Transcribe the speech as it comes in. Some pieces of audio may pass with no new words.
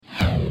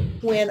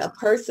when a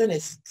person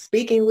is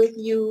speaking with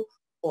you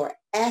or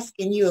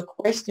asking you a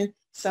question,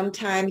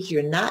 sometimes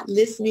you're not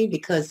listening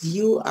because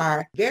you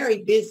are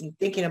very busy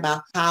thinking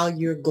about how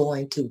you're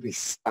going to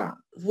respond,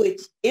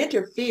 which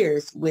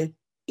interferes with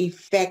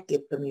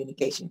effective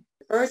communication.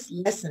 The first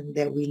lesson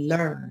that we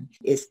learn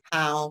is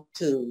how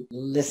to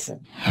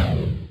listen.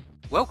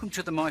 Welcome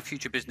to the My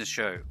Future Business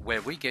Show,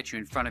 where we get you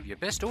in front of your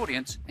best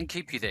audience and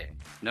keep you there.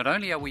 Not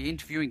only are we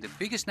interviewing the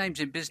biggest names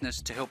in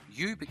business to help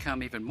you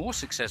become even more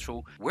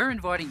successful, we're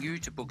inviting you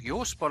to book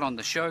your spot on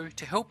the show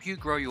to help you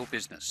grow your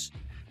business.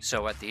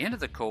 So at the end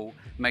of the call,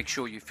 make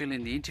sure you fill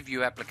in the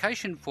interview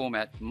application form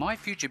at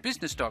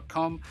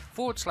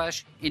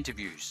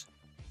myfuturebusiness.com/interviews.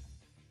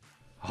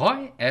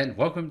 Hi, and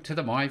welcome to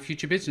the My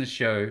Future Business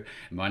Show.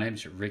 My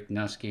name's Rick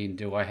Nusky, and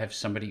do I have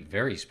somebody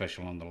very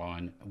special on the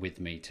line with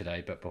me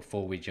today? But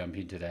before we jump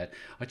into that,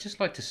 I'd just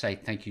like to say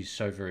thank you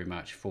so very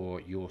much for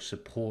your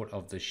support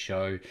of the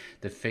show.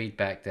 The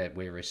feedback that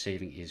we're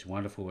receiving is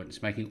wonderful, and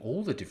it's making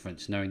all the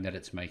difference knowing that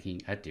it's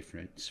making a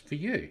difference for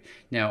you.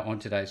 Now, on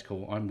today's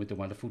call, I'm with the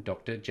wonderful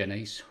Dr.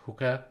 Janice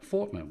Hooker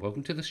Fortman.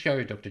 Welcome to the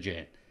show, Dr.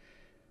 Jan.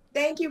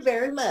 Thank you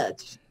very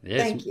much.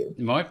 Yes, Thank you.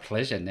 my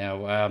pleasure.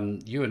 Now,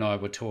 you and I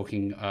were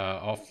talking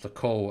off the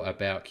call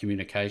about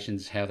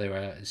communications, how there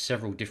are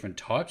several different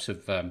types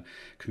of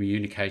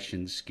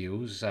communication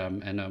skills,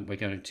 and we're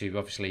going to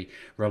obviously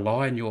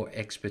rely on your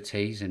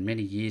expertise and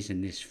many years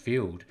in this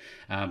field.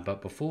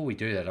 But before we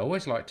do that, I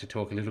always like to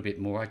talk a little bit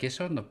more, I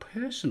guess, on the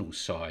personal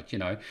side,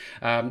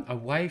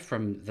 away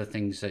from the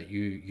things that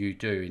you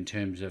do in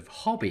terms of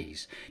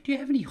hobbies. Do you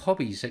have any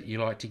hobbies that you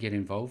like to get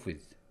involved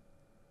with?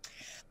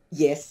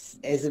 Yes,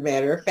 as a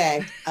matter of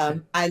fact,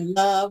 I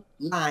love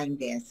line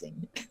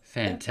dancing.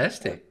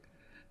 Fantastic.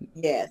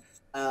 Yes,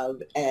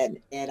 and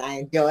I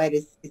enjoy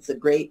it. It's a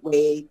great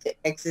way to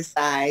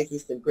exercise.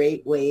 It's a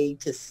great way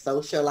to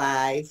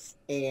socialize,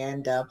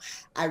 and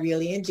I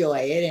really enjoy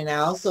it. And I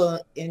also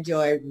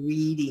enjoy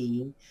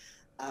reading,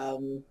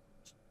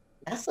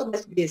 not so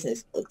much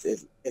business books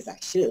as I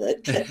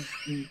should,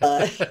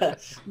 but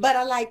but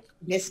I like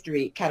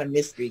kind of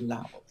mystery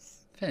novels.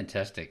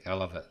 Fantastic. I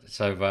love it.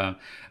 So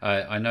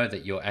I know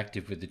that you're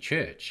active with the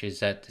church.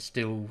 Is that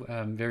still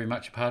very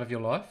much a part of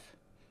your life?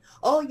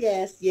 Oh,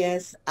 yes,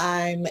 yes.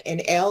 I'm an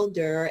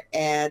elder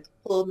at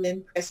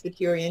Pullman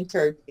Presbyterian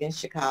Church in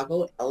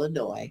Chicago,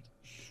 Illinois.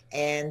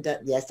 And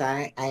yes,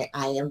 I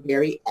am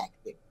very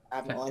active.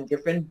 I'm on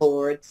different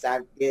boards.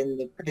 I've been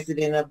the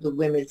president of the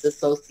Women's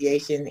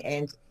Association,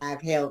 and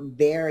I've held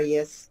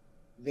various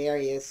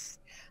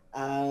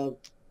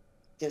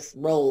just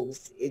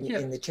roles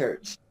in the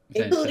church,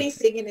 including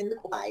singing in the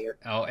choir.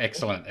 Oh,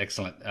 excellent,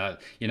 excellent.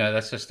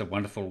 That's just a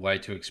wonderful way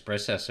to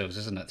express ourselves,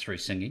 isn't it, through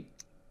singing?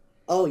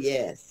 Oh,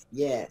 yes,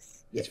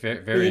 yes. It's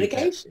very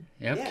communication.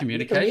 Yeah,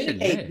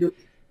 communication.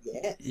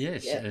 Yeah.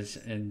 Yes.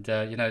 And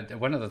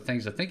one of the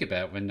things I think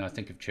about when I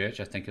think of church,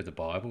 I think of the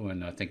Bible,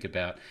 and I think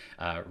about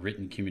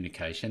written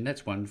communication.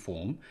 That's one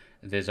form.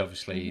 There's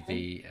obviously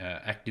the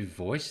active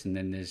voice, and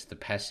then there's the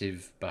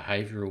passive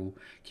behavioural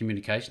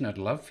communication. I'd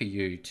love for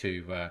you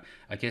to,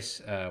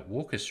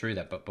 walk us through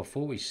that. But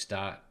before we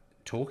start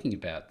talking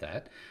about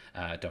that,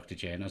 Dr.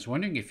 Jan, I was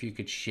wondering if you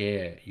could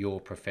share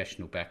your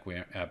professional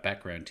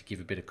background to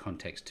give a bit of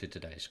context to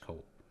today's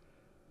call.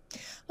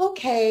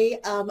 Okay,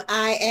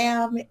 I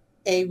am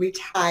a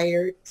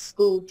retired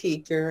school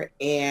teacher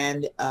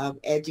and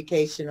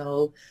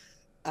educational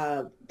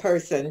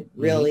person,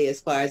 really,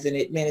 as far as an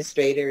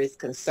administrator is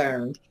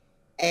concerned.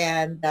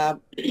 And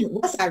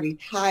once I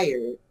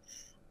retired,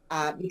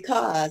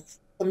 because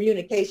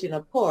communication,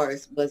 of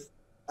course, was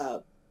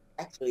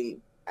actually,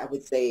 I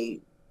would say,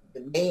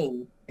 the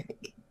main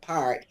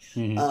part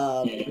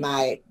of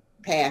my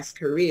past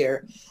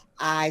career,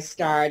 I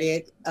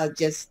started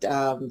just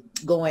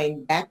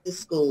going back to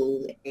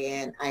school,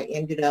 and I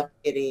ended up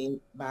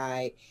getting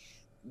my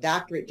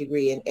doctorate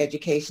degree in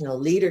educational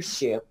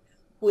leadership,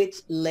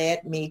 which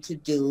led me to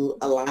do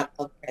a lot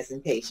of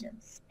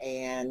presentations.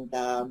 And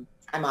I'm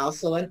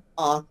also an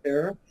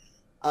author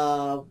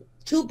of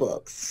two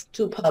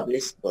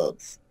published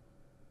books.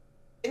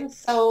 And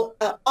so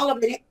all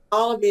of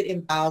it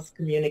involves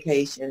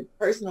communication,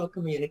 personal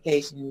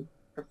communication,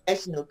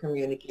 professional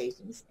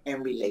communications,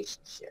 and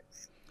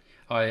relationships.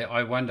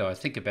 I wonder, I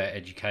think about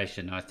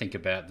education. I think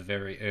about the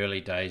very early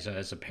days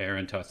as a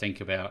parent. I think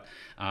about,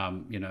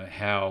 how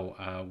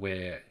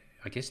we're,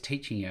 I guess,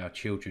 teaching our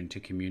children to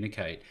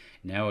communicate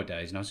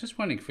nowadays. And I was just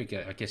wondering if we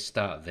could,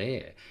 start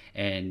there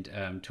and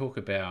talk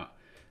about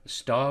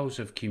styles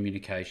of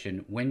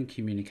communication, when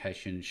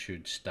communication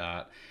should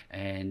start,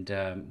 and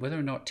whether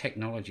or not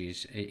technology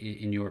is,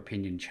 in your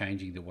opinion,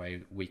 changing the way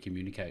we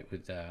communicate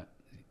with our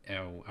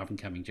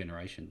up-and-coming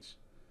generations.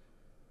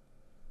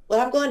 Well,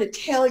 I'm going to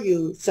tell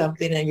you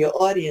something and your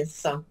audience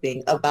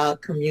something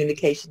about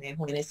communication and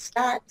when it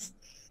starts.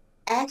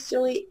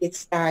 Actually, it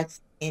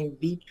starts in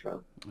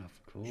vitro.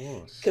 Of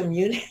course.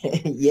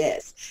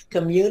 Yes.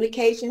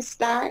 Communication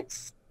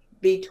starts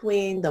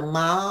between the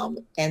mom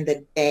and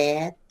the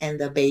dad and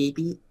the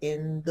baby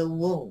in the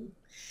womb.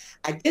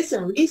 I did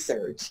some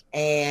research,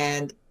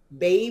 and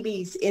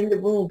babies in the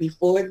room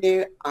before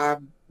they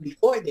are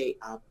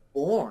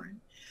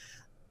born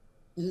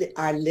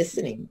are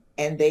listening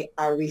and they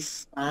are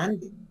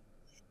responding.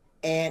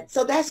 And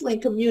so that's when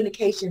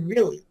communication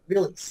really,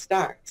 really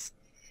starts.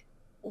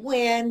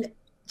 When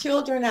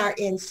children are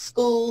in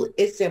school,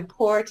 it's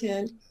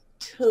important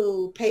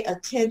to pay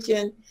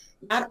attention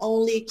not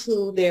only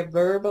to their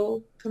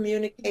verbal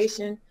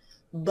communication,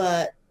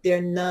 but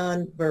their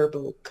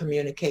nonverbal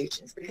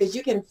communications, because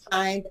you can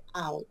find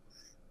out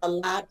a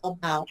lot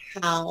about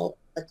how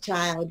a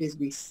child is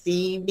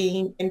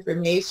receiving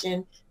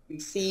information,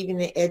 receiving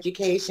the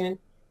education,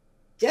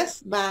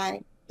 just by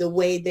the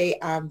way they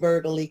are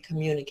verbally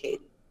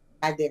communicating,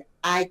 by their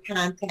eye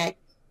contact,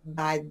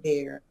 by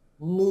their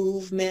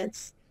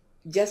movements,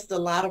 just a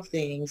lot of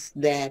things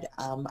that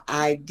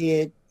I've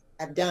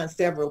done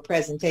several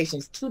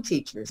presentations to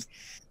teachers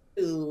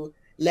to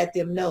let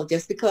them know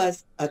just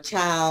because a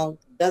child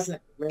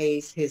doesn't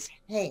raise his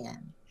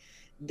hand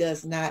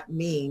does not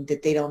mean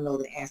that they don't know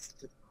the answer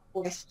to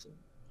the question.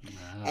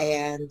 Ah.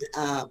 And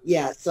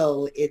yeah,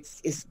 so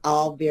it's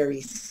all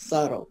very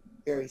subtle,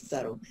 very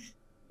subtle.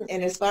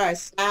 And as far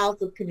as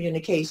styles of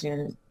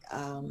communication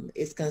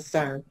is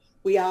concerned,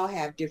 we all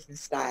have different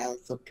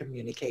styles of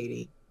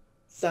communicating.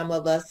 Some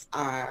of us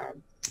are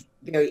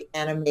very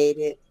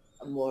animated,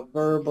 more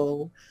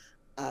verbal.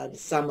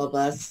 Some of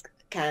us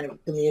kind of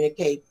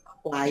communicate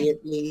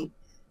quietly.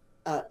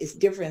 It's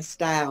different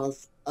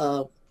styles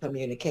of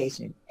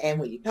communication. And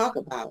when you talk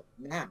about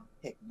now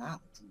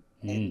technology,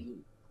 and Mm.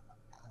 you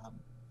um,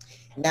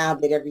 now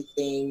that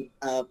everything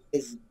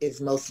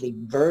is mostly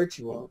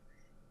virtual,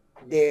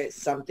 there's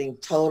something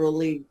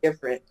totally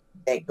different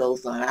that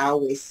goes on. I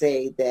always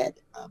say that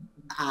the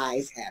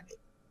eyes have it.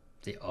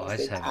 The When I eyes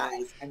say the have it.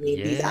 eyes, I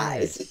mean these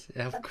eyes.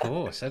 Yes, of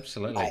course,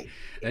 absolutely. Right.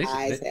 The These,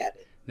 eyes th- have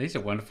it. these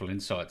are wonderful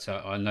insights.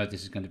 I know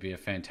this is going to be a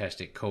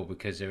fantastic call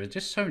because there are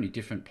just so many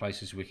different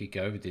places we could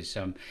go with this.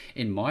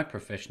 In my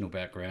professional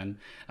background,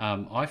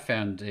 I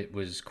found it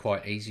was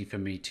quite easy for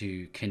me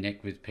to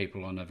connect with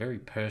people on a very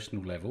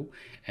personal level.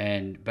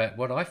 But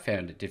what I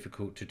found it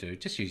difficult to do,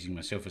 just using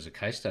myself as a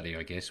case study,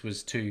 I guess,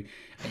 was to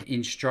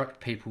instruct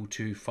people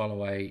to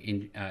follow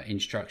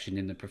instruction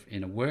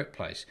in a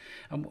workplace.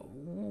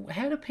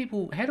 How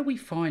do we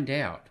find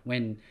out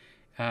when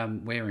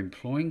we're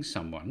employing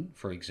someone,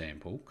 for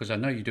example, because I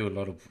know you do a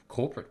lot of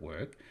corporate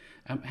work,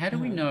 how do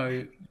we Mhm.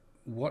 know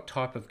what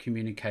type of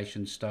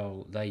communication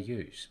style they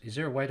use? Is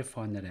there a way to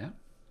find that out?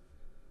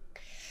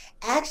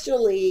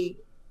 Actually,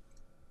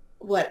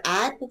 what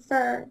I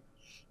prefer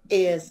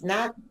is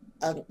not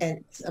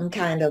some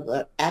kind of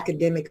a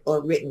academic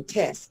or written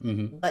test,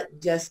 Mm-hmm.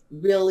 but just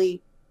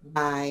really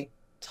by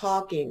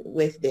talking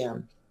with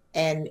them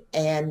and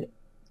and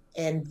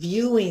and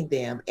viewing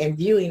them and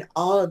viewing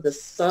all of the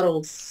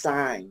subtle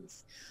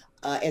signs.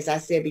 As I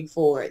said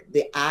before,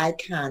 the eye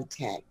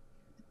contact,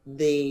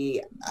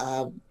 the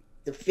um,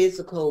 the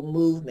physical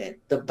movement,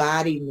 the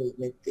body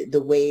movement,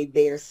 the way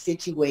they're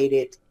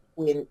situated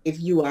when if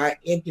you are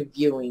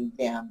interviewing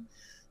them,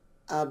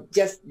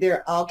 just there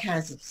are all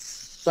kinds of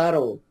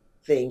subtle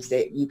things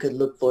that you could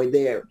look for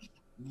there,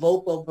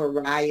 vocal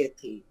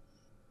variety,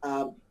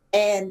 um,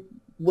 and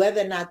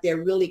whether or not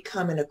they're really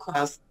coming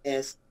across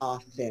as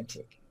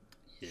authentic.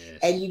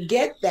 And Yes. you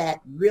get that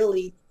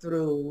really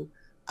through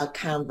a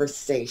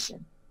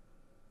conversation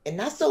and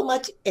not so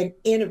much an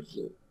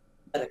interview,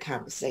 but a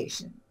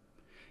conversation.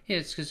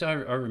 Yes, because I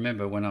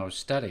remember when I was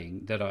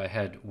studying that I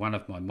had one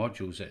of my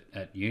modules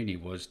at uni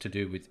was to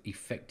do with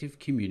effective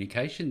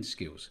communication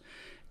skills.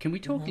 Can we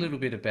talk a Mhm. little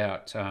bit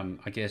about,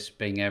 I guess,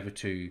 being able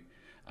to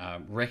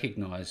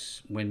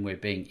recognize when we're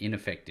being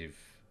ineffective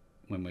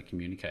when we're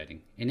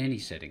communicating in any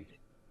setting?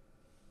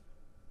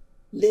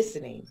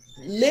 Listening.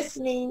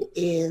 Listening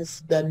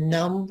is the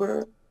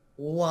number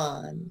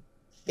one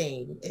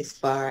thing as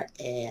far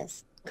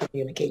as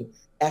communicating.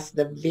 That's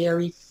the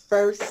very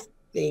first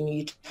thing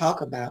you talk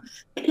about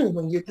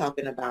when you're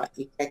talking about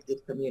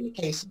effective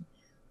communication.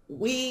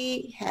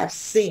 We have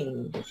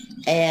seen,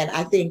 and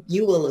I think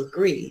you will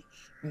agree,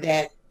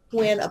 that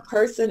when a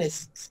person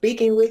is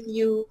speaking with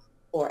you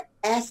or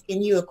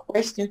asking you a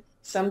question,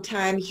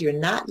 sometimes you're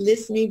not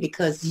listening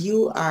because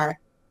you are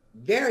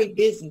very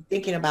busy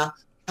thinking about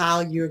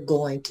how you're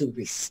going to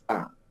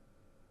respond,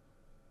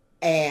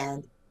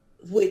 and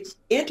which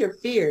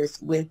interferes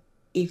with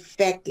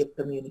effective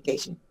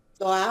communication.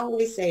 So I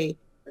always say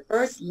the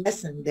first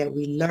lesson that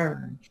we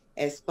learn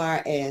as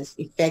far as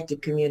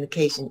effective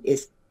communication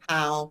is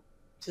how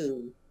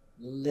to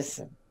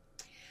listen.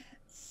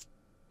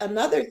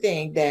 Another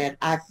thing that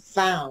I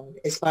found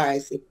as far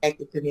as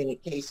effective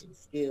communication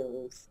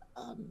skills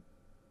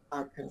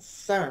are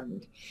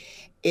concerned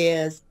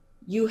is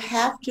you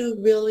have to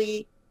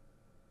really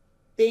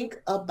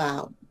think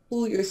about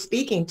who you're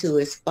speaking to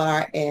as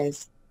far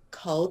as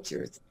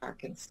cultures are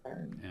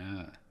concerned.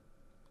 Yeah.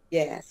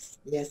 Yes,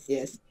 yes,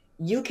 yes.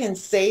 You can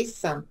say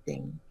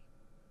something,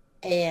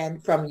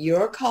 and from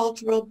your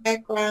cultural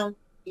background,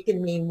 it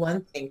can mean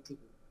one thing to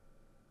you.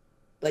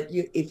 But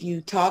if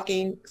you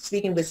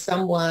speaking with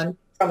someone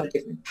from a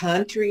different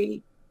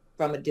country,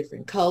 from a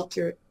different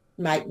culture,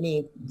 might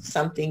mean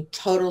something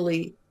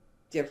totally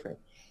different.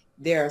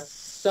 There are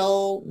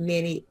so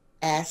many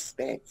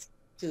aspects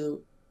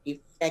to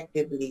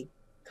effectively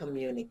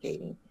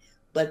communicating.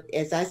 But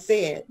as I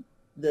said,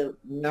 the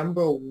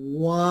number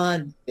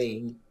one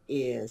thing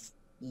is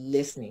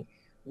listening.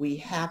 We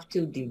have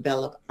to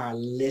develop our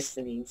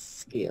listening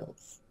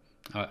skills.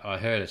 I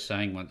heard a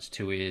saying once: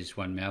 two ears,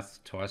 one mouth,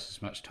 twice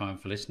as much time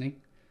for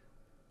listening.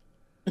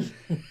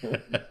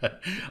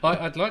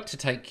 I'd like to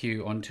take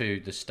you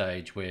onto the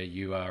stage where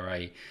you are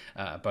a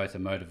both a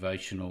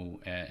motivational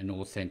and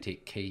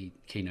authentic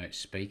keynote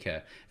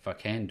speaker, if I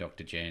can,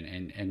 Dr. Jan,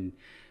 and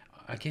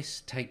I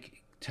guess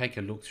take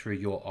a look through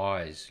your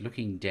eyes,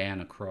 looking down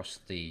across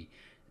the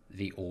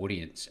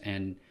audience,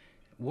 and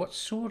what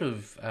sort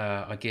of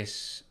I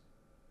guess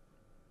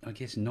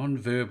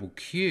non-verbal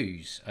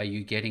cues are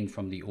you getting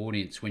from the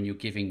audience when you're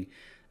giving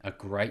a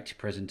great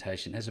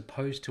presentation as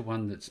opposed to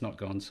one that's not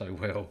gone so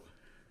well?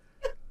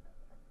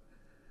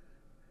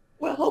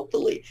 Well,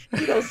 hopefully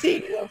you don't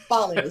see anyone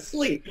falling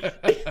asleep.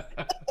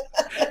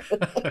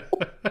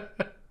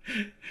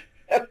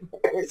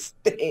 First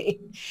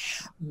thing.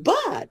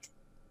 But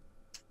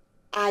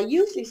I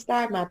usually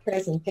start my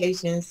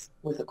presentations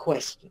with a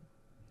question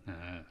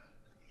Uh,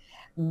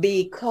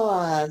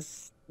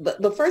 because,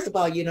 but first of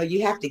all,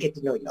 you have to get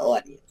to know your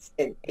audience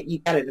and you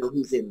got to know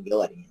who's in the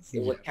audience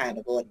and yeah, what kind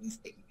of audience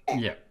that you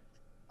have. yeah,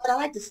 But I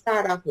like to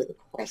start off with a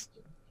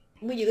question.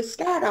 When you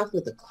start off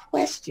with a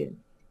question,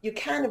 you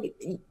kind of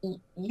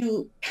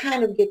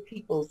get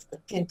people's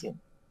attention.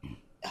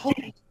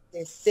 Hopefully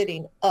they're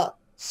sitting up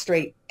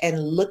straight and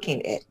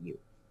looking at you.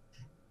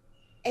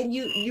 And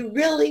you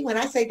really, when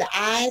I say the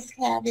eyes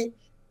have it,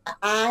 the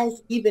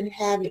eyes even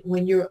have it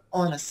when you're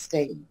on a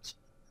stage,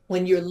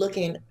 when you're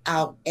looking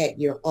out at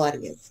your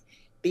audience,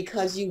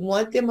 because you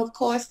want them, of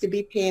course, to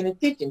be paying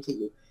attention to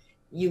you.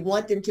 You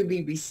want them to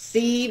be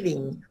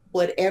receiving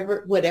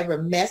whatever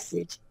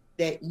message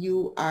that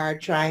you are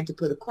trying to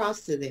put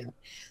across to them.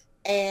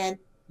 And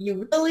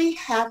you really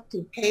have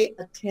to pay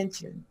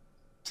attention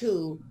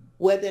to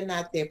whether or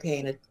not they're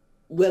paying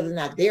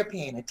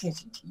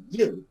attention to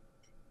you.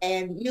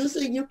 And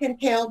usually you can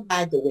tell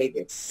by the way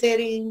they're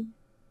sitting.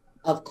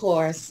 Of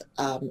course,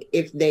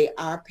 if they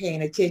are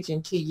paying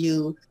attention to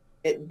you,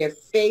 their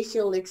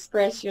facial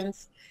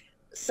expressions.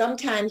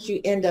 Sometimes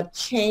you end up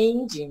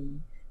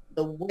changing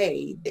the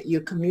way that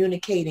you're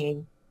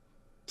communicating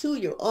to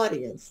your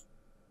audience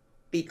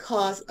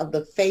because of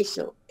the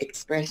facial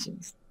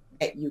expressions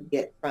that you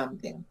get from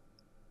them.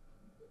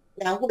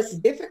 Now, what's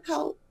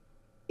difficult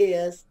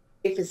is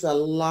if it's a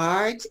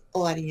large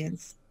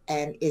audience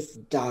and it's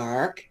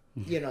dark,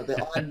 the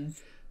audience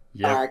is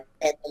yep, dark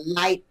and the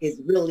light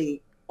is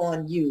really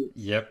on you.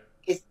 yep.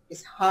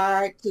 It's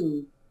hard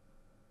to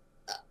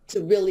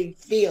really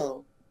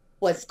feel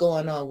what's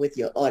going on with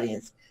your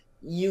audience.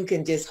 You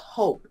can just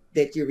hope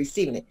that you're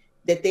receiving it,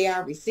 that they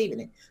are receiving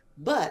it.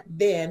 But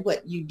then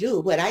what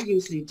I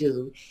usually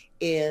do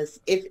is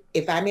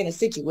if I'm in a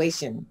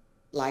situation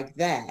like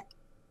that,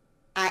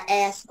 I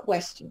ask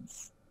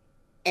questions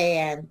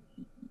and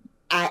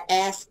I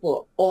ask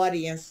for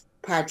audience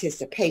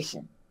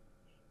participation.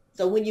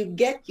 So when you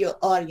get your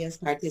audience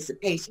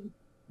participation,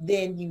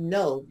 then you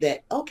know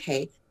that,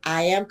 okay,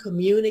 I am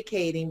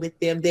communicating with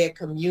them. They're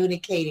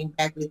communicating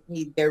back with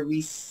me. They're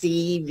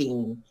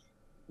receiving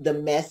the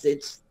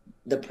message,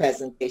 the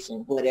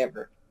presentation,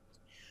 whatever.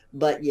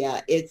 But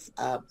yeah, it's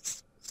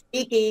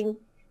speaking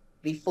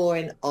before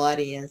an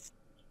audience.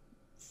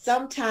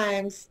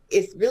 Sometimes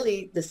it's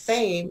really the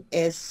same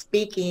as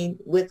speaking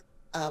with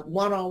a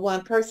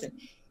one-on-one person.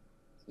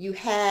 You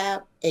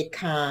have a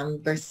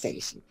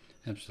conversation.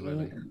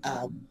 Absolutely.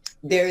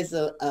 There's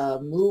a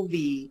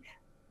movie,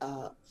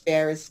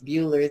 Ferris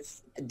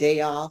Bueller's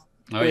Day Off,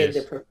 Oh where the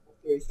yes. professor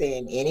is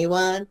saying,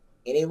 anyone,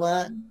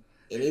 anyone,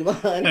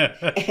 anyone.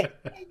 And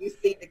you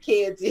see the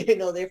kids,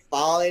 they're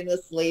falling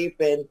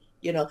asleep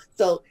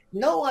so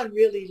no one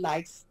really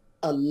likes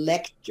a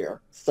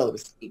lecture, so to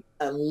speak,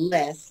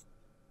 unless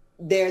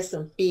there's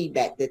some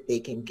feedback that they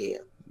can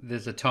give.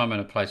 There's a time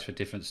and a place for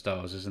different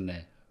styles, isn't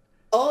there?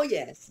 Oh,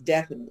 yes,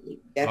 definitely,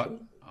 I,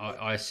 definitely,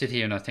 I sit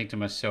here and I think to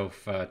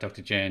myself,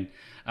 Dr. Jan,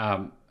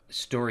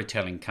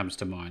 storytelling comes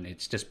to mind.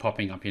 It's just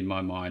popping up in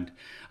my mind.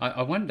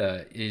 I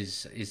wonder,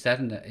 is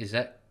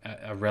that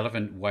a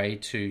relevant way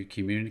to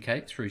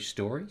communicate through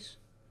stories?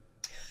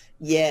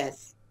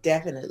 yes,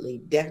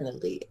 definitely,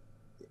 definitely.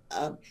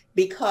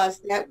 Because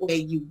that way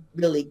you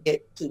really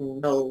get to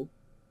know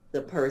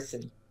the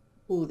person,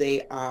 who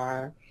they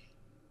are,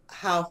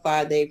 how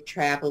far they've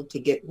traveled to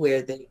get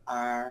where they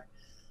are.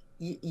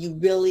 You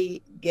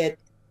really get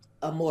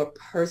a more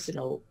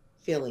personal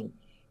feeling.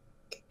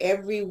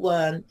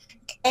 Everyone,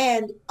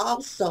 and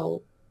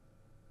also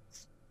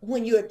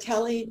when you're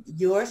telling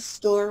your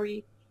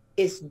story,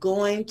 it's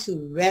going to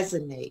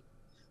resonate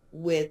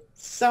with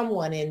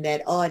someone in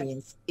that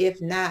audience,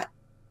 if not,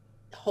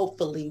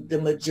 hopefully, the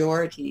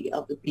majority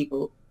of the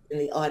people in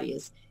the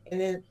audience.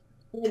 And then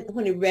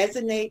when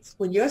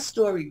your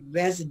story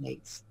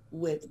resonates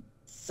with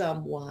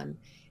someone,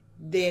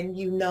 then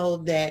you know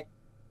that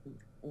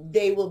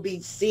they will be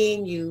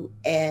seeing you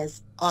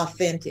as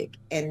authentic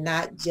and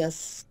not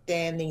just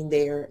standing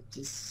there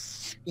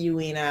just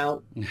spewing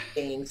out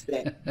things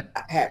that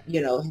have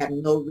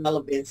no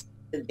relevance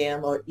to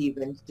them or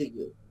even to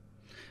you.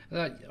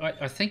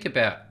 I think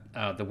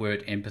about the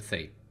word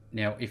empathy.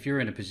 Now, if you're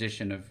in a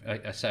position of,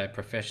 say, a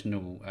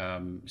professional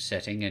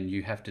setting, and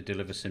you have to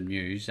deliver some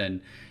news,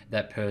 and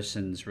that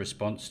person's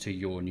response to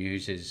your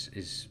news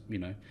is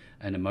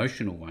an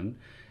emotional one,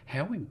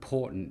 how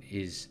important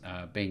is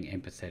being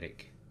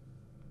empathetic?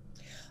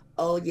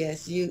 Oh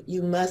yes,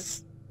 you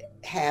must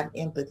have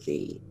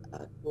empathy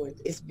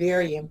towards. It's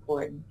very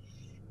important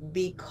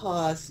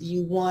because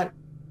you want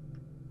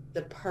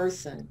the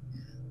person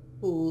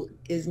who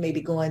is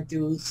maybe going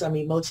through some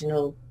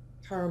emotional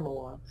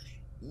turmoil.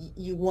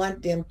 You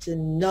want them to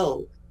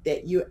know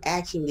that you're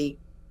actually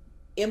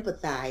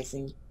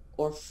empathizing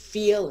or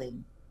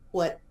feeling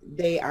what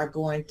they are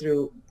going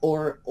through,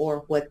 or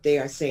what they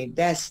are saying.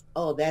 That's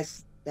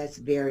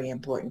very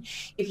important.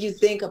 If you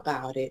think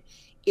about it,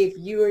 if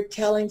you're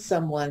telling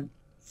someone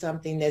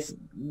something that's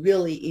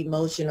really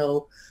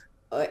emotional,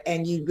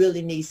 and you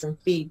really need some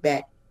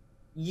feedback,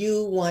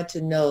 you want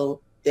to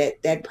know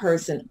that that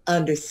person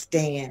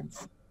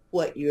understands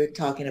what you're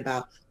talking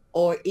about,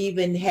 or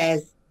even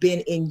has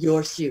been in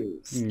your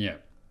shoes. Yeah.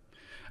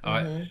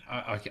 I, Hmm.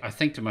 I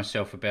think to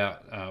myself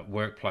about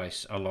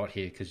workplace a lot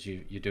here, because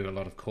you do a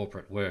lot of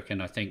corporate work,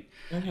 and I think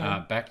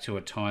Hmm. back to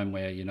a time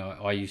where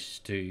I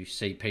used to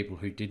see people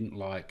who didn't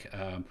like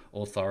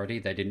authority.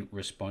 They didn't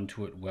respond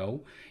to it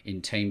well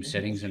in team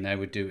settings, Hmm. and they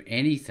would do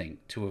anything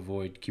to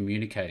avoid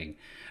communicating.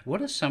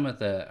 What are some of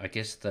the, I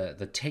guess,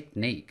 the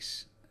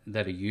techniques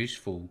that are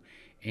useful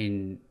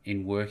in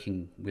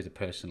working with a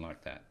person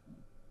like that?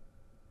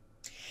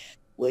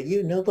 Well,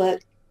 you know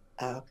what?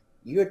 Uh,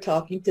 you're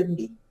talking to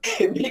me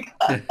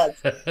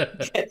because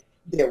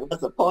there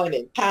was a point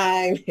in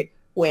time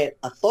when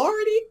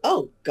authority,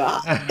 oh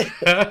God,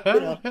 you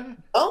know,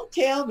 don't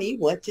tell me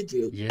what to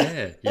do.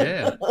 Yeah,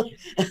 yeah.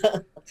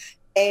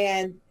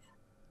 And,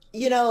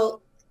 you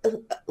know,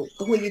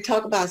 when you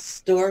talk about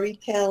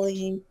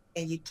storytelling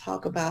and you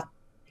talk about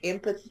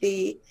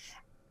empathy,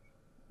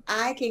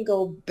 I can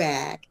go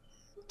back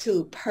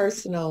to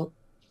personal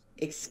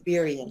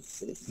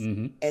experiences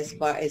Hmm. as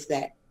far as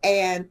that.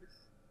 And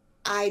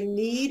I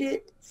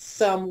needed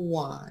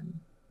someone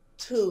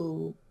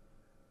to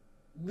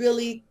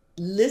really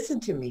listen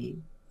to me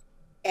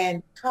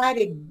and try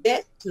to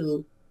get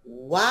to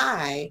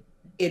why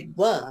it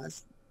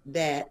was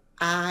that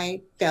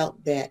I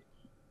felt that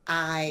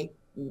I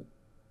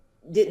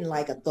didn't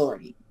like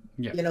authority.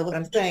 Yeah, You know what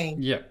I'm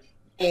saying? yeah.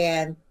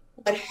 And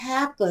what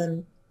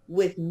happened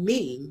with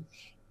me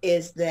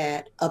is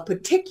that a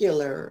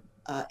particular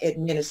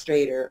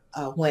administrator,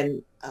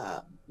 when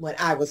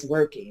I was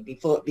working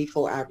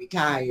before I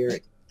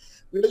retired,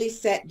 really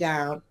sat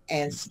down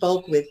and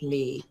spoke with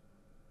me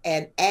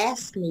and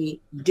asked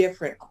me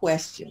different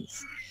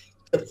questions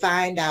to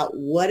find out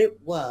what it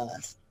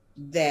was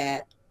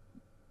that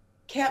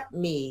kept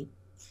me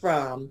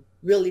from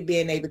really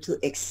being able to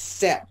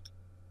accept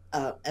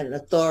an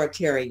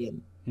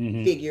authoritarian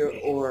Hmm. figure,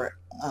 or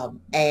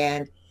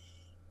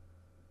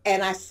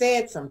and I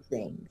said some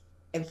things.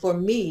 And for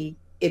me,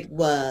 it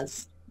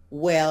was,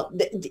 well,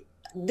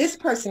 this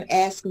person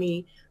asked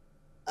me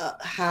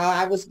how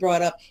I was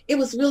brought up. It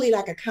was really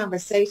like a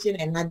conversation,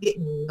 and I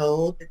didn't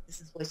know that this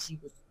is what she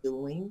was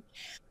doing.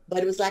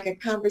 But it was like a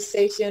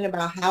conversation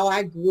about how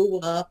I grew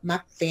up,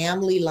 my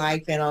family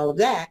life, and all of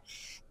that.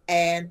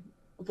 And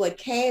what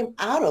came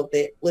out of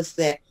it was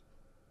that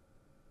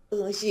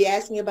when she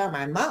asked me about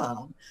my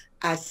mom,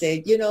 I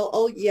said,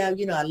 oh yeah,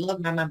 I love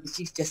my mom, but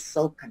she's just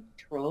so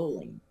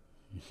controlling.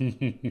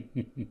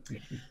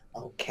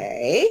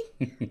 Okay.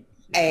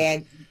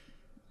 And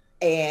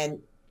and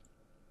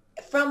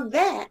from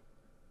that,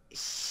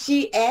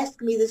 she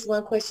asked me this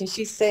one question.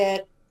 She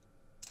said,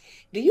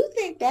 do you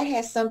think that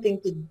has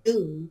something to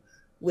do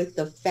with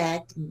the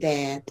fact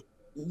that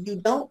you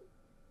don't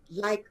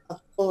like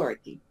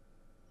authority?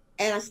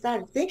 And I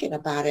started thinking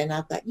about it, and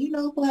I thought, you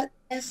know what?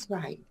 That's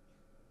right.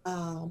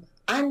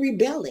 I'm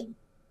rebelling.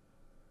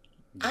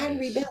 I'm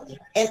Yes. rebelling.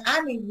 And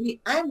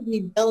I'm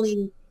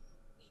rebelling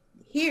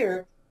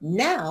here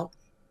now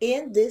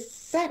in this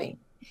setting.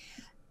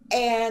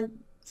 And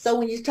so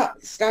when you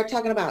start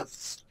talking about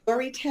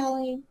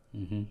storytelling,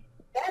 Hmm.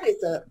 that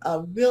is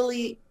a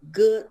really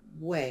good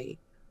way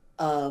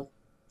of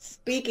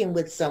speaking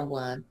with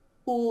someone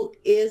who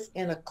is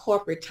in a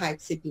corporate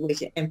type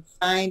situation and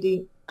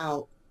finding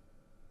out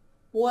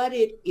what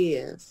it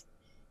is.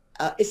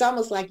 It's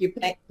almost like you're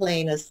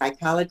playing a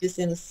psychologist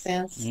in a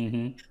sense,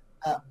 Hmm.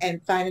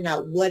 and finding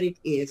out what it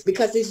is,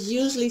 because it's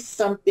usually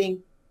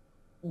something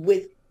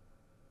with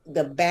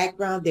their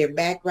background,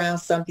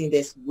 something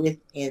that's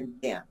within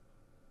them.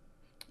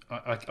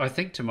 I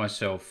think to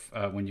myself,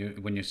 when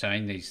you're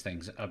saying these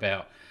things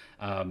about,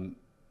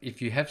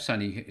 if you have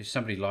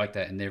somebody like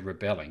that and they're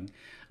rebelling,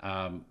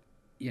 um,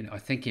 I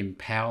think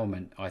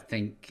empowerment. I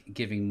think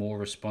giving more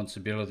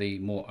responsibility,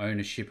 more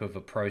ownership of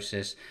a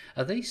process.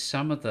 Are these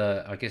some of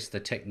the, I guess, the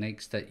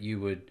techniques that you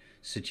would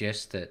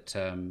suggest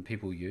that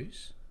people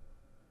use?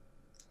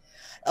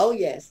 Oh,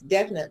 yes,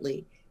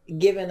 definitely.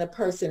 Giving a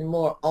person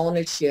more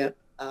ownership,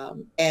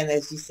 and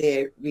as you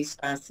said,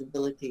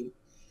 responsibility,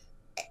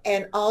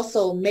 and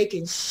also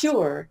making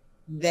sure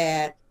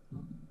that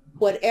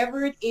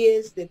whatever it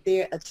is that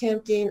they're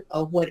attempting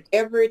or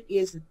whatever it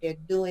is that they're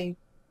doing,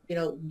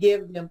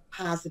 give them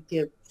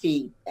positive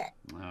feedback.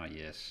 Oh,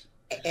 yes.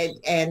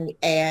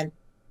 And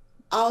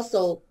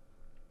also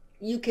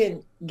you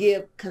can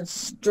give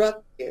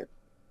constructive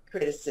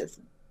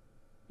criticism,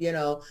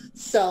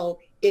 so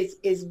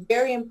it's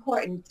very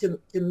important to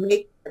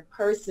make the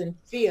person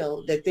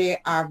feel that they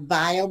are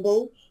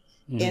viable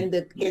Mm-hmm.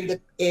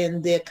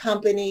 in the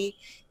company,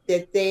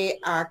 that they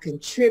are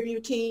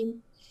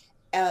contributing.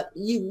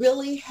 You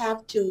really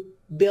have to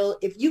build,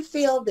 if you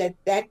feel that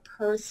that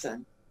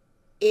person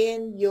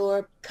in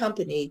your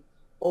company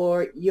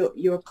or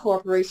your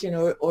corporation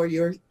or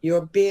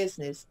your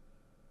business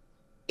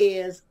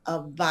is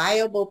a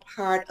viable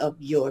part of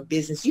your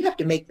business, you have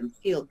to make them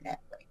feel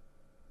that way.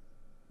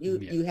 You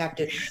Yeah. you have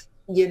to,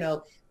 you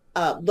know,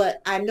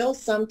 but I know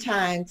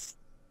sometimes,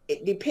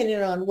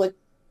 depending on what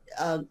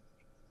uh,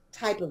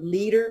 type of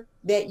leader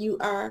that you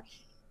are,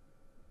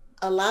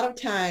 a lot of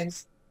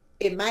times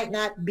it might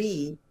not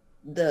be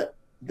the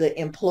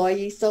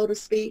employee, so to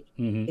speak.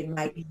 Mm-hmm. It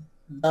might be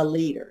the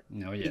leader,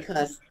 Oh, yeah.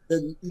 because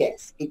the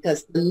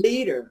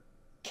leader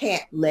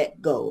can't let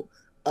go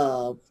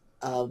of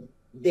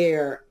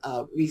their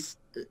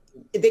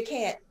they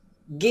can't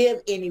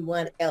give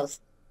anyone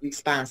else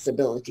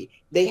responsibility.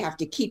 They have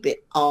to keep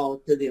it all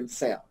to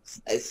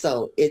themselves.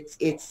 So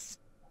it's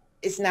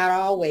not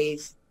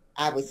always,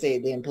 I would say,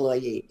 the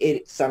employee.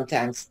 It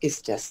sometimes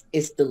it's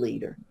the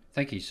leader.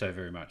 Thank you so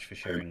very much for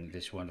sharing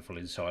this wonderful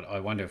insight. I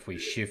wonder if we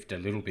shift a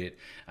little bit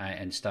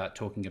and start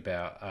talking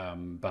about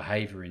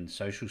behaviour in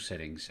social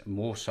settings,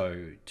 more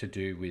so to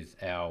do with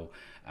our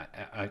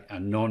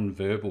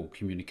non-verbal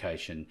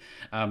communication.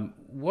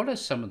 What are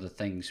some of the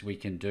things we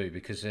can do?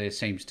 Because there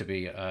seems to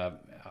be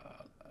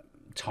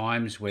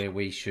times where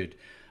we should,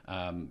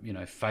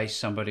 face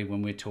somebody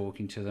when we're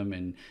talking to them,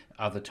 and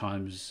other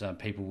times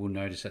people will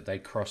notice that they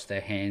cross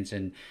their hands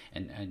and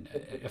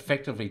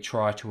effectively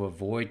try to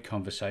avoid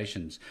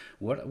conversations.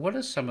 What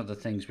are some of the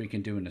things we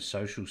can do in a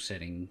social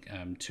setting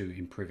to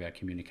improve our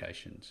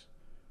communications?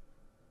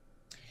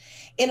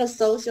 In a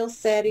social Mm.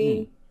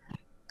 setting,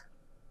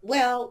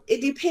 well, it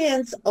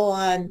depends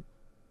on,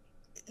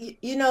 you,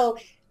 you know,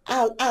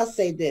 I'll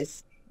say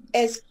this.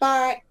 As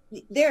far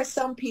There are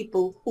some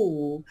people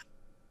who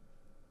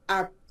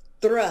are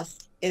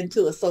thrust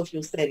into a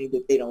social setting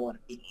that they don't want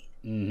to be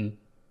Mm-hmm.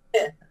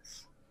 in.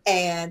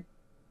 And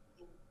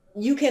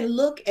you can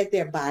look at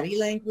their body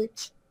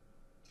language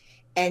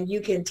and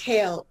you can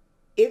tell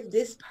if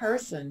this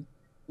person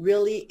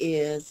really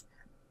is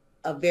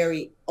a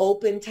very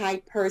open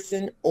type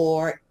person,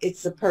 or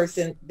it's a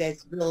person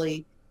that's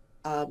really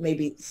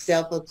maybe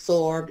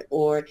self-absorbed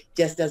or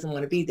just doesn't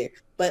want to be there.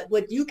 But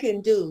what you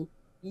can do,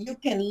 you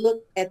can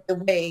look at the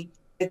way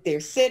that they're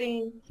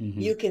sitting. Mm-hmm.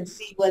 You can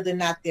see whether or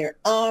not their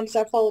arms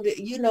are folded.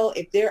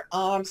 If their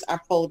arms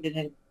are folded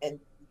and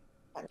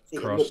I see a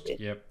little Crossed. bit,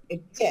 Yep.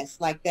 yes,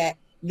 like that,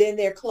 then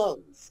they're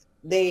closed.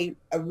 They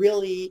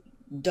really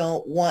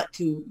don't want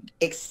to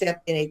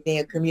accept anything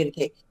or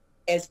communicate.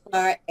 As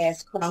far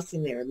as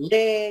crossing their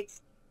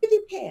legs,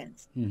 it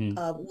depends.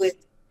 Mm-hmm.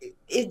 With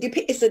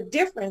it's a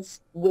difference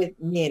with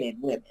men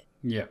and women.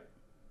 Yep.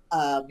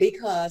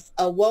 Because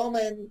a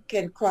woman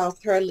can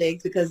cross her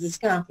legs because it's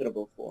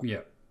comfortable for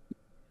Yep.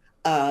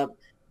 her.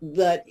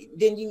 But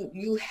then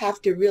you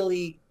have to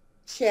really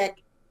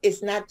check.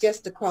 It's not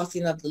just the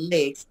crossing of the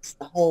legs; it's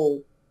the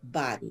whole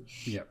body.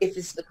 Yep. If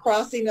it's the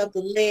crossing of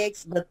the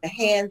legs, but the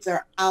hands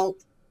are out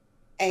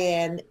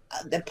and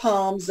the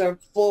palms are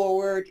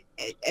forward,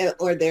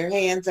 or their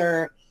hands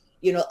are,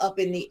 up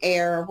in the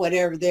air or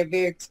whatever, they're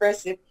very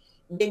expressive,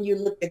 then you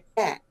look at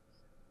that.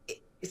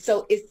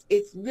 So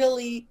it's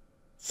really,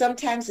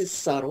 sometimes it's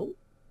subtle.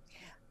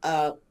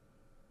 Uh,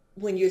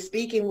 when you're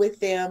speaking with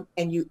them,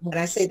 and when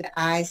I say the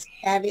eyes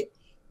have it,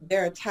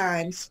 there are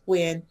times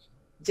when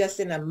just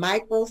in a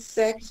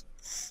microsecond,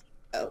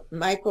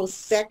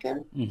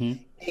 Mm-hmm.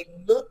 a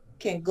look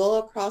can go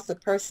across a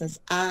person's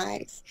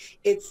eyes.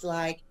 It's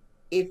like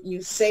if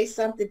you say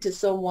something to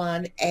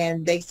someone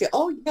and they say,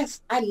 "Oh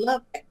yes, I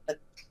love that," but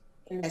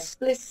in that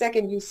split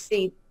second you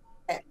see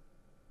that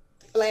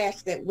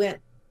flash that went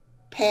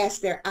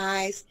past their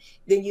eyes,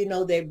 then you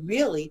know that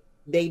really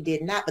they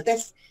did not. But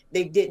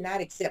they did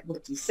not accept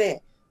what you said.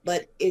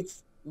 But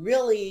it's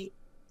really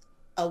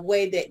a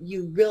way that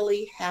you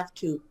really have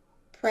to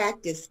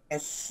practice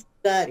and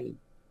study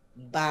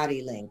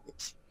body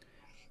language.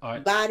 I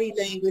Body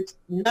language,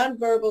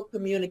 nonverbal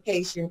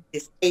communication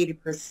is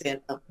 80%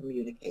 of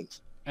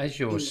communication. as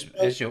you're You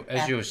really as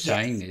have, you're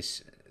saying yes,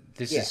 this,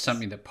 this is yes.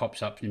 something that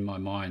pops up in my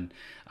mind.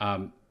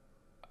 Um,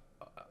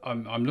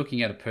 I'm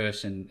looking at a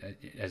person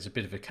as a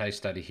bit of a case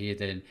study here.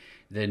 Then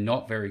they're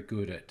not very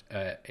good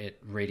at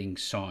reading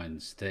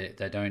signs. They're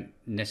not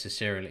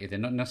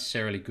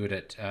necessarily good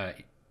at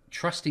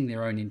trusting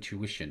their own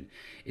intuition.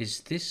 Is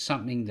this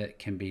something that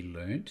can be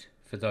learned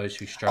for those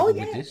who Oh struggle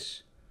with yeah.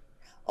 this?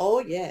 Oh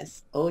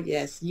yes. Oh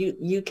yes.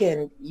 You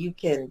can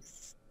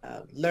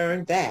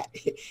learn that.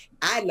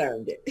 I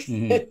learned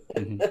Hmm. it.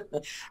 Hmm.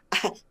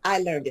 I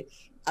learned it.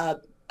 Uh,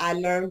 I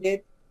learned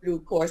it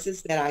through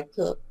courses that I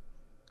took.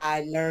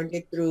 I learned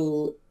it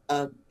through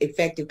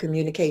effective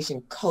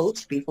communication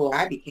coach before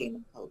I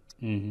became a coach.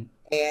 Hmm.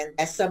 And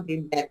that's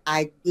something that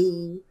I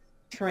do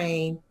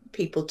train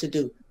people to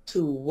do,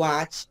 to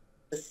watch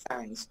the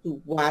signs, to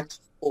watch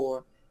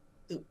for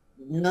the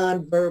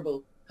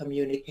nonverbal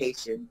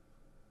communication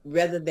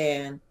rather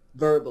than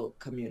verbal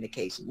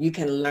communication. You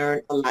can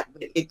learn a lot,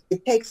 but it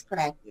takes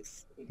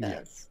practice. It Yeah.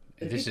 does.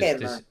 But you This is can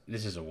this learn.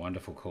 this is a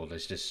wonderful call.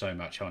 There's just so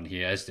much on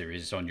here, as there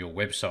is on your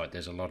website.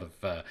 There's a lot of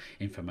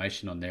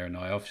information on there, and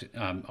I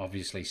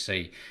obviously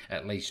see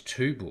at least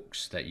two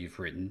books that you've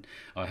written.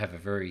 I have a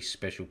very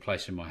special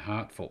place in my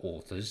heart for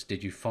authors.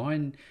 Did you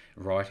find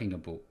writing a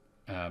book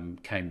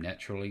came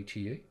naturally to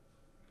you?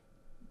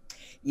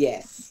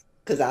 Yes,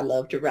 because I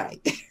love to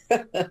write.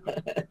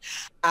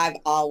 I've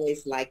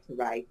always liked to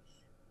write.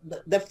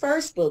 The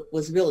first book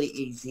was really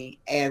easy,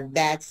 and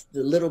that's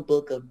the little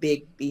book of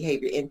big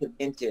behavior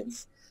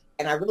interventions.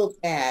 And I wrote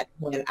that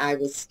when I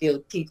was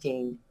still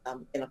teaching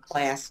in a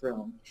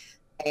classroom.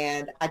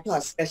 And I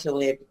taught special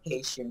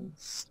education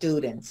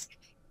students,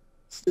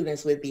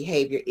 students with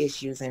behavior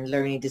issues and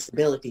learning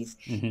disabilities.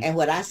 Hmm. And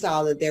what I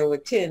saw that there were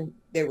 10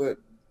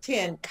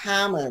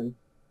 common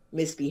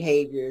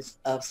misbehaviors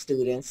of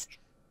students.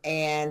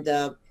 And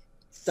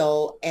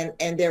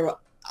and there were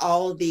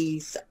all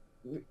these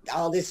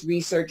all this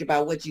research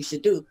about what you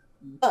should do,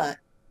 but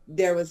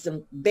there was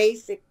some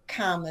basic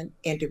common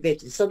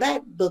interventions. So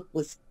that book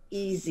was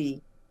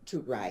easy to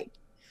write.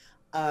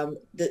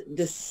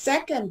 The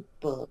second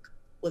book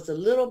was a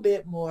little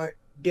bit more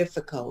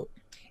difficult,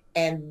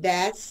 and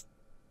that's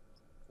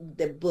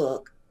the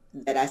book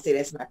that I say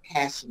that's my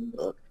passion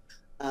book.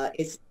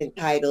 It's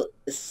entitled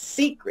 "The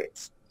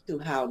Secrets to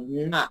How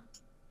Not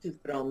to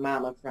Throw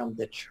Mama from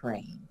the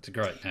Train," It's a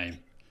great name.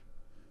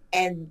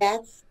 and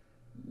that's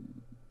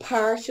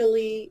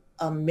partially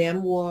a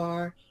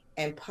memoir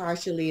and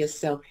partially a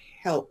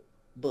self-help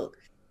book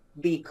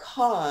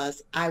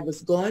because I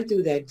was going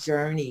through that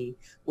journey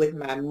with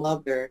my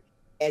mother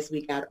as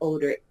we got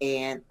older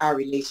and our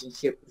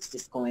relationship was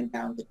just going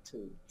down the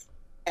tubes.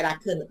 And I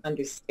couldn't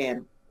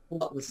understand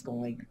what was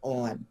going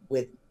on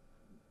with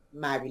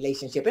my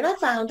relationship. And I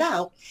found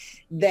out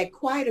that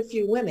quite a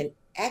few women,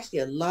 actually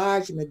a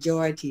large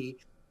majority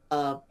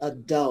of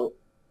adult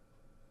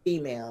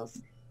females,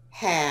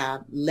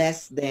 have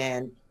less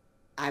than,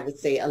 I would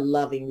say, a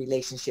loving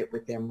relationship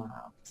with their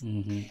moms.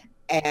 Hmm.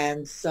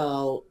 And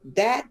so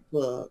that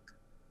book,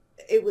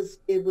 it was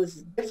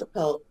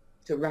difficult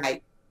to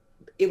write.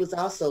 It was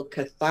also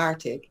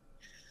cathartic.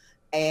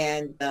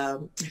 And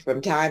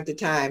from time to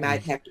time,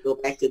 I'd have to go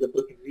back to the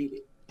book and read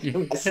Yeah.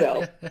 it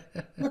myself.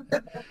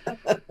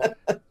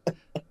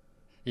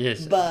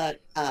 Yes. But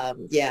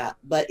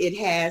it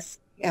has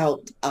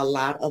helped a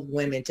lot of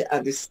women to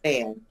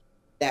understand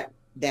that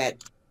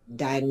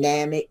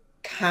dynamic,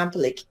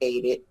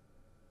 complicated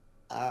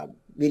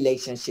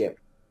relationship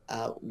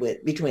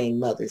with between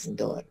mothers and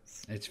daughters.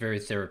 It's very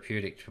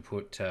therapeutic to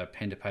put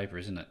pen to paper,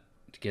 isn't it?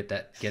 To get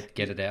that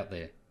get it out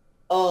there.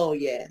 Oh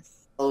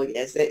yes, oh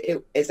yes.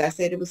 As I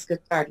said, it was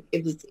cathartic.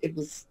 It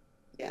was,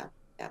 yeah,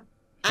 yeah.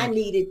 I Thank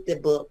you. needed the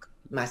book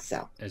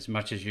myself. As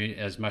much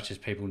as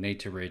people need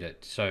to read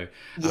it. So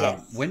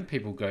Yes. when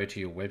people go to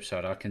your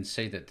website, I can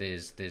see that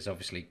there's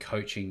obviously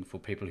coaching for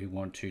people who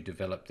want to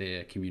develop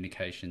their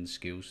communication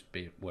skills,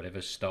 be it whatever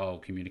style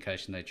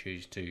communication they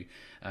choose to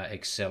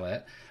excel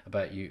at.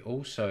 But you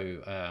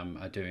also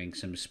are doing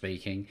some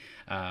speaking.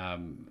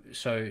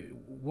 So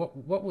what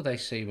will they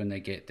see when they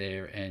get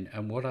there, and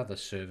what other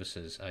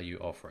services are you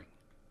offering?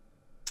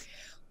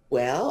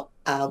 Well,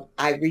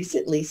 I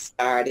recently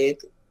started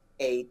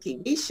a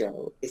TV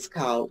show. It's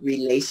called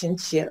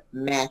Relationship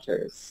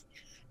Matters,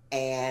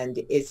 and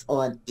it's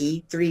on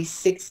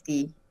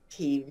E360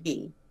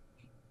 TV.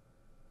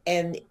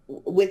 And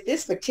with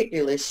this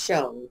particular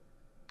show,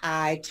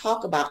 I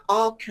talk about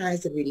all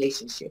kinds of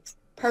relationships,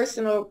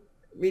 personal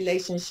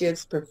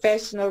relationships,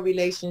 professional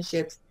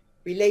relationships,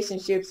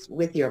 relationships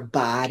with your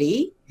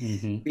body,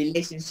 Hmm.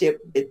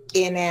 relationship with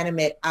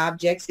inanimate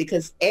objects,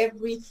 because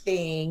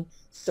everything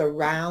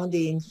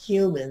surrounding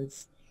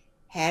humans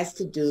has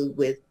to do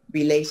with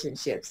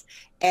relationships.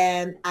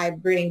 And I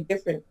bring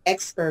different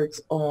experts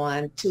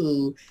on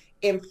to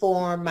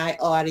inform my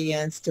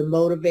audience, to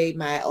motivate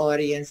my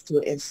audience, to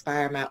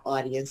inspire my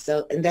audience.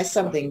 So, and that's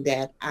something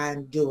that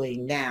I'm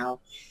doing now.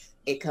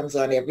 It comes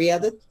on every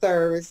other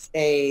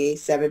Thursday,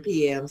 7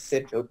 p.m.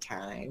 Central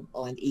Time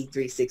on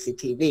E360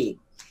 TV.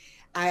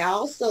 I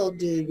also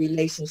do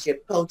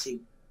relationship coaching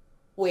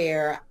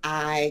where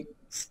I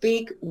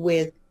speak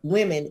with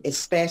women,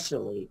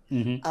 especially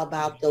Hmm.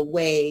 about the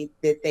way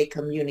that they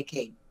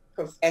communicate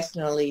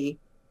professionally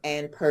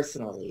and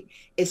personally,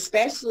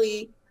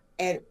 especially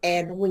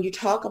and when you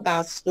talk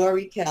about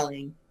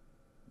storytelling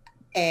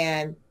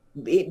and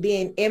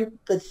being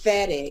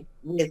empathetic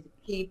with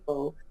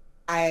people.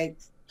 I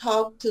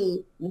talk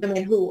to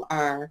women who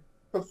are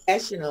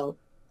professional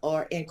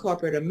or in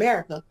corporate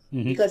America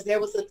Hmm. because there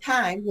was a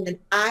time when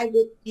I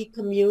would be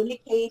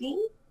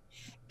communicating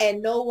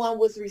and no one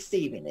was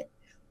receiving it.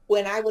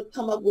 When I would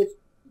come up with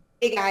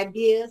big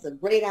ideas or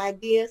great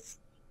ideas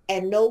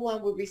and no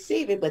one would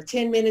receive it, but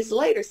 10 minutes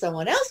later,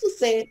 someone else would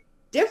say it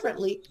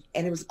differently.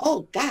 And it was,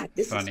 oh God,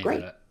 this is Funny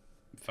great. that.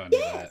 Funny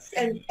that.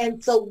 Yes.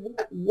 And so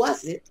what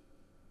was it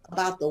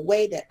about the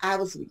way that I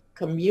was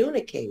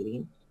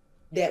communicating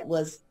that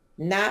was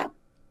not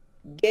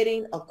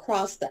getting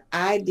across the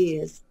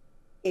ideas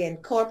in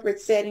corporate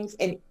settings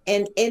and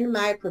in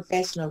my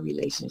professional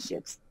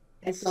relationships?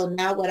 And so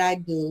now what I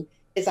do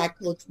is I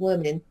coach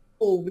women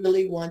who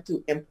really want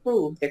to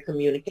improve their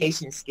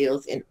communication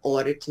skills in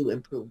order to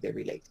improve their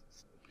relationships.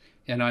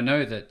 And I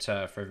know that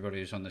for everybody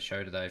who's on the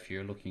show today, if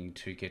you're looking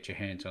to get your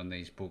hands on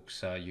these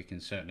books, you can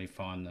certainly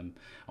find them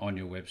on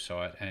your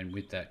website. And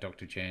with that,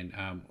 Dr. Jan,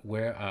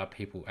 where are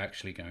people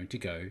actually going to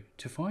go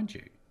to find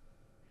you?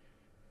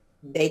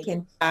 They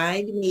can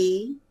find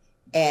me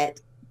at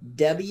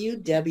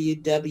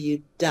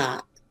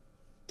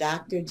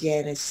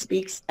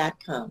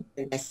www.drjanicespeaks.com.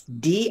 And that's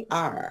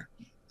DRJANICE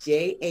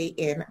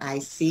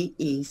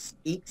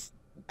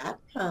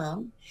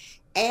speaks.com.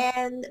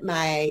 And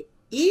my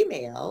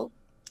email,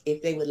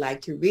 if they would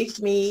like to reach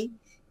me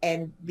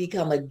and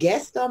become a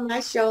guest on my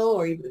show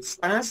or even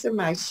sponsor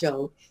my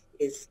show,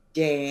 is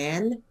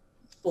Jan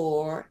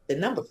for the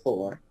number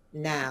 4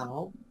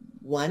 now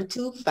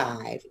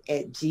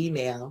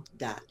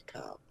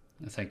 125@gmail.com.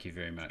 Thank you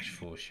very much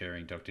for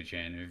sharing, Dr.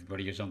 Jan.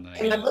 Everybody who's on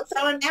And my the books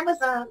are on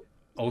Amazon.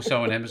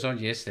 also on Amazon,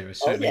 yes, there are Oh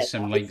certainly yes, my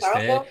some books links are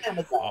also there. on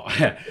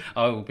Amazon.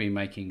 I will be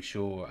making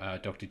sure,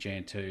 Dr.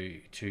 Jan,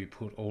 to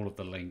put all of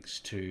the links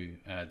to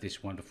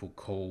this wonderful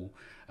call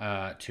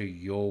to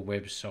your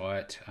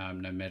website.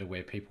 No matter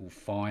where people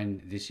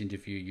find this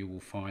interview, you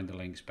will find the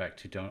links back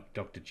to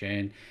Dr.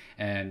 Jan.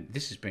 And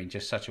this has been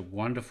just such a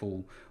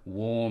wonderful,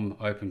 warm,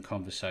 open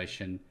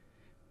conversation.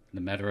 The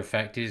matter of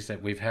fact is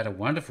that we've had a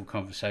wonderful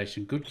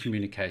conversation, good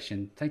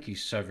communication. Thank you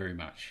so very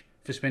much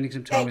for spending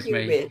some time Thank with you,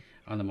 me Rich.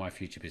 on the My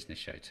Future Business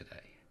show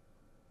today.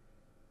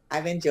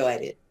 I've enjoyed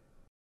it.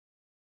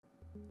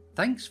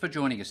 Thanks for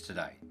joining us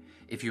today.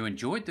 If you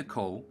enjoyed the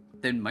call,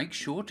 then make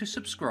sure to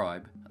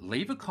subscribe,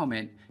 leave a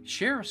comment,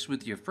 share us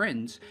with your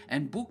friends,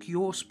 and book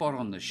your spot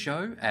on the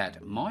show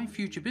at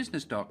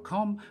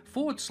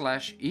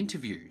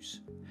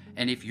myfuturebusiness.com/interviews.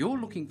 And if you're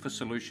looking for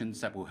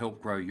solutions that will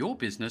help grow your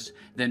business,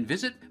 then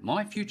visit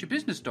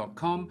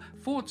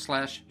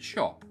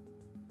myfuturebusiness.com/shop.